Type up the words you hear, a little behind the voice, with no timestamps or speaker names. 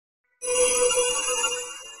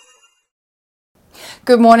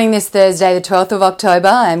Good morning this Thursday, the 12th of October.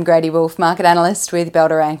 I'm Grady Wolf, market analyst with Bell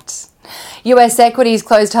Direct. US equities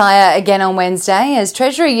closed higher again on Wednesday as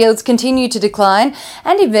Treasury yields continue to decline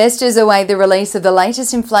and investors await the release of the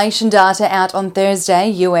latest inflation data out on Thursday,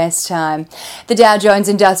 US time. The Dow Jones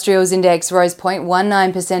Industrials Index rose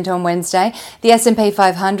 0.19% on Wednesday, the S&P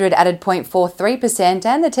 500 added 0.43%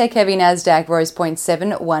 and the tech-heavy Nasdaq rose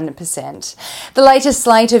 0.71%. The latest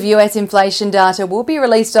slate of US inflation data will be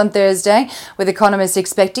released on Thursday, with economists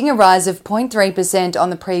expecting a rise of 0.3% on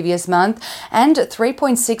the previous month and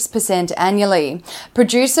 3.6% annually.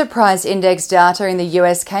 Producer price index data in the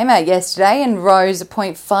US came out yesterday and rose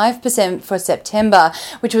 0.5% for September,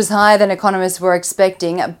 which was higher than economists were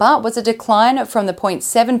expecting, but was a decline from the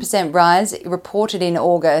 0.7% rise reported in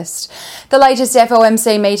August. The latest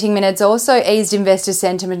FOMC meeting minutes also eased investor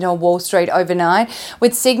sentiment on Wall Street overnight,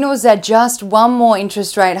 with signals that just one more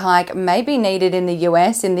interest rate hike may be needed in the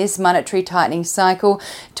US in this monetary tightening cycle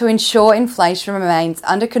to ensure inflation remains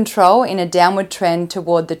under control in a downward trend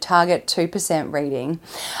toward the target 2% reading.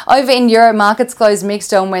 Over in Europe, markets closed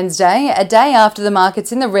mixed on Wednesday, a day after the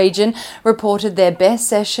markets in the region reported their best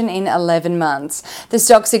session in 11 months. The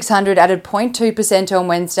Stoxx 600 added 0.2% on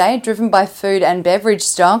Wednesday, driven by food and beverage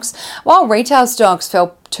stocks, while retail stocks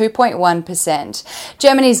fell 2.1%.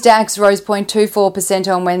 Germany's DAX rose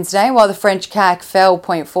 0.24% on Wednesday, while the French CAC fell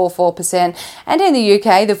 0.44%, and in the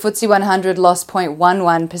UK, the FTSE 100 lost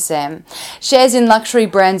 0.11%. Shares in luxury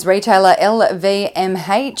brands retailer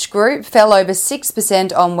LVMH Group fell over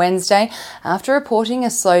 6% on Wednesday after reporting a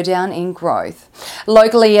slowdown in growth.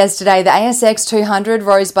 Locally yesterday, the ASX 200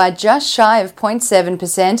 rose by just shy of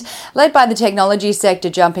 0.7%, led by the technology sector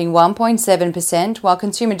jumping 1.7%, while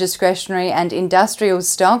consumer discretionary and industrial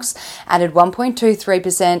stocks added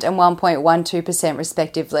 1.23% and 1.12%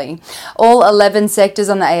 respectively. All 11 sectors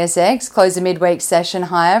on the ASX closed the midweek session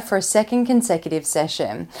higher for a second consecutive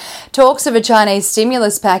session. Talks of a Chinese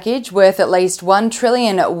stimulus package worth at least 1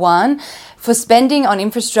 trillion yuan for spending on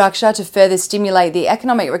infrastructure to further stimulate the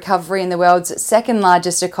economic recovery in the world's second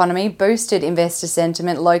largest economy boosted investor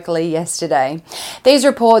sentiment locally yesterday. These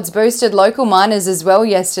reports boosted local miners as well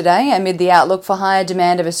yesterday amid the outlook for higher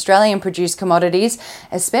demand of Australian-produced commodities,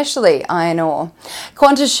 especially iron ore.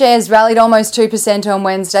 Qantas shares rallied almost 2% on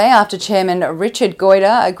Wednesday after Chairman Richard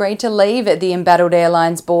Goyder agreed to leave the embattled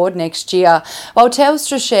airline's board next year, while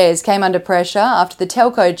Telstra shares came under pressure after the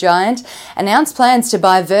telco giant announced plans to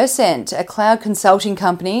buy Versent, a cloud consulting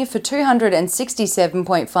company, for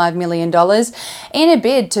 $267.5 million in a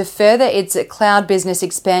bid to further its cloud business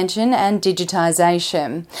expansion and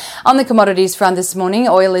digitisation. On the commodities front this morning,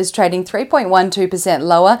 oil is trading 3.12%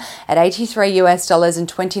 lower at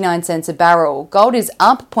 $83.29 a barrel. Gold is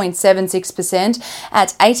up 0.76%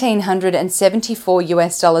 at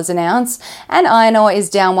 $1,874 an ounce, and iron ore is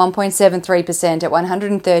down 1.73% at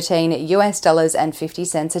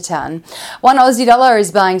 $113.50 a tonne. One Aussie dollar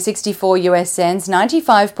is buying 64 US cents,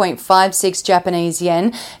 95.56 Japanese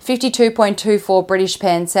yen, 52.24 British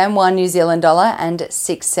pence, and 1 New Zealand dollar and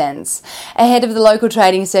 6 cents. Ahead of the local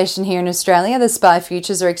trading session here in Australia, the SPI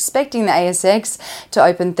futures are expecting the ASX to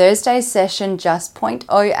open Thursday's session just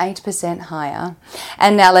 0.08% higher.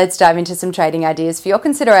 And now let's dive into some trading ideas for your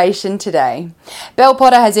consideration today. Bell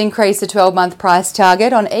Potter has increased the 12-month price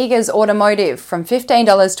target on Eagers Automotive from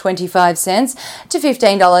 $15.25 to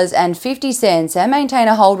 $15.50 and maintain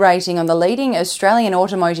a hold rating on the leading Australian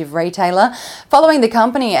automotive retailer, following the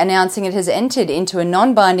company announcing it has entered into a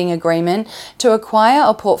non-binding agreement to acquire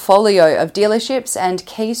a portfolio of dealerships and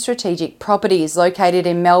key strategic properties located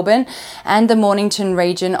in Melbourne and the Mornington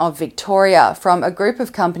region of Victoria from a group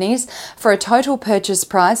of companies for a total purchase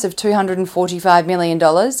price of $245 million,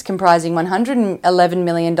 comprising $111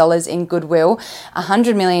 million in goodwill,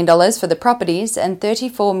 $100 million for the properties and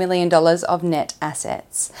 $34 million of net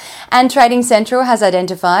assets. And Trading Central has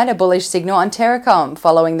identified a bullish signal on Telecom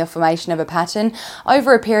following the formation of a pattern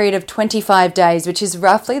over a period of 25 days, which is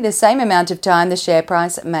roughly the same amount of time the share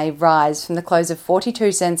price may rise from the close of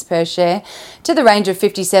 42 cents per share to the range of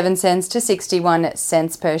 57 cents to 61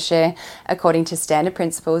 cents per share, according to standard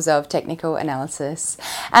principles of technical analysis.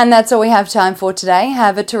 And that's all we have time for today.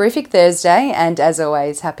 Have a terrific Thursday, and as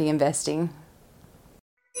always, happy investing.